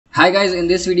Hi guys, in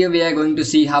this video we are going to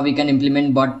see how we can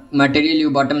implement material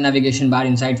view bottom navigation bar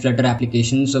inside Flutter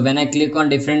application. So when I click on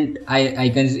different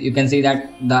icons, you can see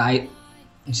that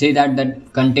the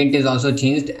content is also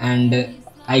changed and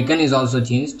icon is also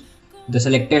changed. The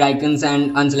selected icons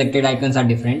and unselected icons are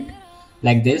different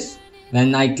like this.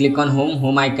 When I click on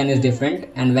home icon is different,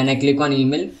 and when I click on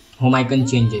email, home icon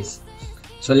changes.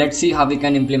 So let's see how we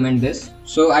can implement this.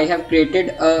 So I have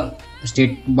created a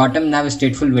bottom nav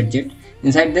stateful widget.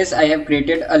 Inside this I have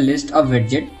created a list of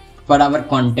widget for our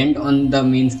content on the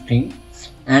main screen,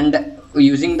 and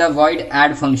using the void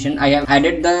add function I have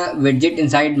added the widget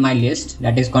inside my list,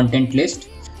 that is content list.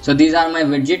 So these are my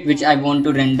widget which I want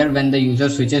to render when the user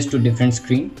switches to different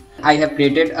screen. I have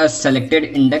created a selected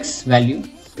index value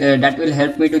that will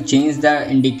help me to change the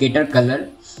indicator color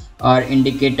or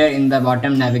indicator in the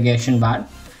bottom navigation bar.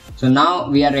 So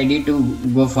now we are ready to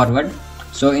go forward.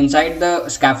 So inside the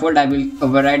scaffold I will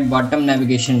override bottom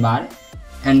navigation bar,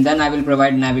 and then I will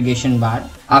provide navigation bar.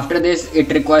 After this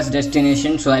it requires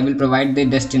destination, so I will provide the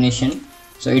destination.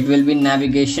 So it will be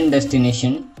navigation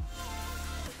destination,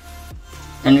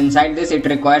 and inside this it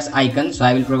requires icon, so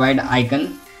I will provide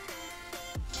icon.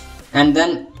 And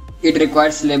then it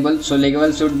requires label, so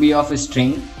label should be of a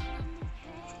string.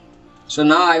 So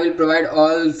now I will provide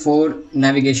all 4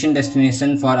 navigation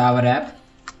destination for our app.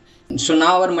 So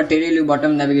now our material view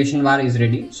bottom navigation bar is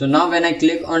ready. So now when I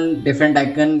click on different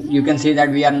icon, you can see that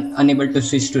we are unable to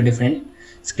switch to different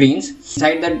screens.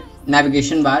 Inside the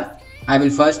navigation bar I will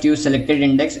first use selected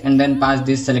index and then pass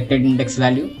this selected index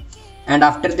value, and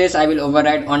after this I will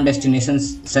override on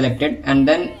destinations selected, and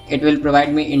then it will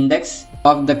provide me index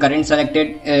of the current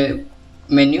selected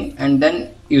menu, and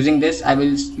then using this I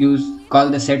will call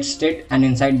the set state, and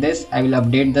inside this I will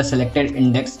update the selected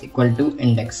index equal to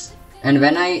index. And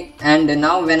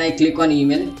now when I click on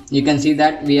email, you can see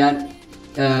that we are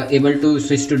able to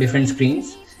switch to different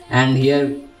screens, and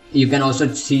here you can also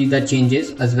see the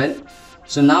changes as well.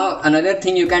 So now another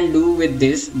thing you can do with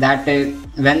this, that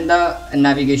when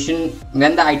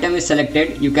the item is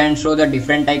selected, you can show the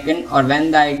different icon, or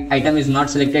when the item is not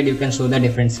selected, you can show the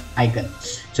different icon.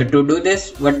 So to do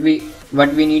this, what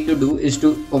we need to do is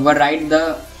to override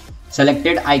the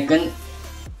selected icon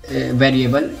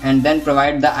variable, and then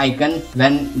provide the icon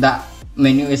when the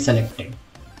menu is selected.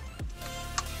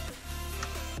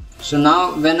 So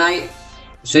now when I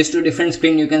switch to different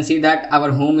screen, you can see that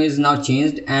our home is now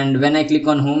changed, and when I click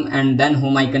on home, and then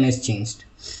home icon is changed.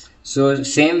 So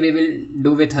same we will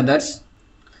do with others.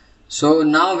 So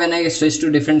now when I switch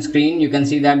to different screen, you can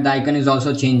see that the icon is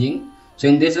also changing. So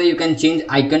in this way you can change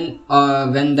icon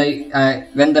when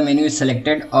the menu is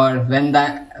selected, or when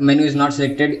the menu is not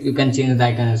selected, you can change the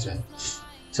icon as well.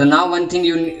 So now one thing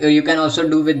you can also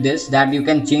do with this, that you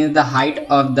can change the height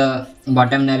of the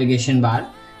bottom navigation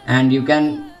bar, and you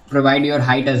can provide your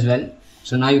height as well.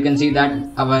 So now you can see that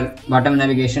our bottom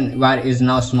navigation bar is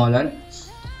now smaller,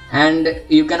 and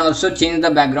you can also change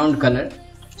the background color.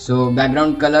 So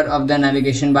background color of the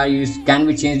navigation bar can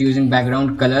be changed using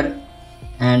background color,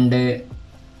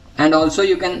 and also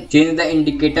you can change the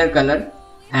indicator color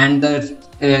and the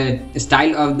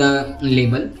style of the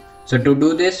label. So to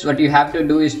do this, what you have to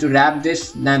do is to wrap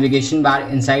this navigation bar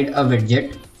inside a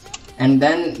widget, and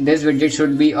then this widget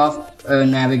should be of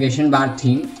navigation bar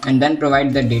theme, and then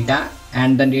provide the data,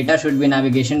 and the data should be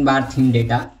navigation bar theme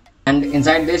data, and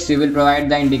inside this you will provide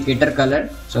the indicator color.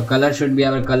 So color should be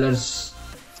our colors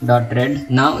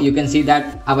 .red. Now you can see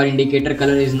that our indicator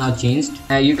color is now changed.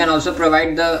 You can also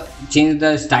change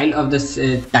the style of this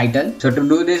title. So to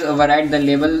do this, override the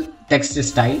label text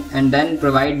style, and then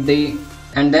provide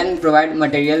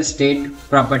material state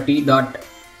property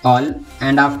 .all,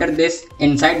 and after this,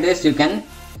 inside this you can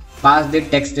pass the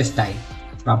text style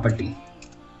property,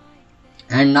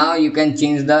 and now you can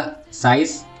change the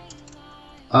size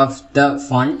of the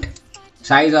font,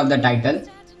 size of the title.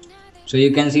 So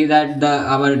you can see that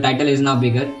our title is now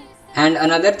bigger. And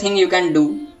another thing you can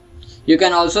do, you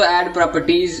can also add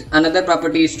another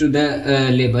properties to the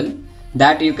label,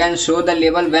 that you can show the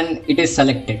label when it is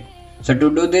selected. So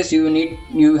to do this,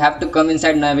 you have to come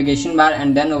inside navigation bar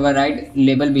and then override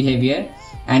label behavior,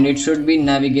 and it should be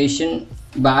navigation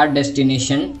bar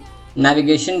destination,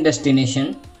 navigation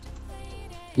destination,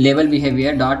 label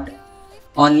behavior dot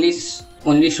only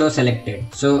show selected.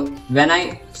 So when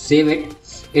I save it,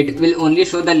 it will only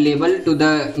show the label to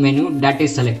the menu that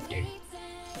is selected.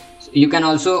 So you can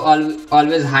also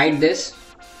always hide this.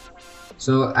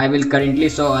 So I will currently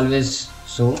show always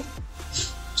show.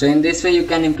 So in this way you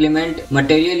can implement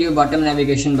material view bottom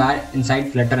navigation bar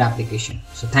inside Flutter application.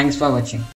 So thanks for watching.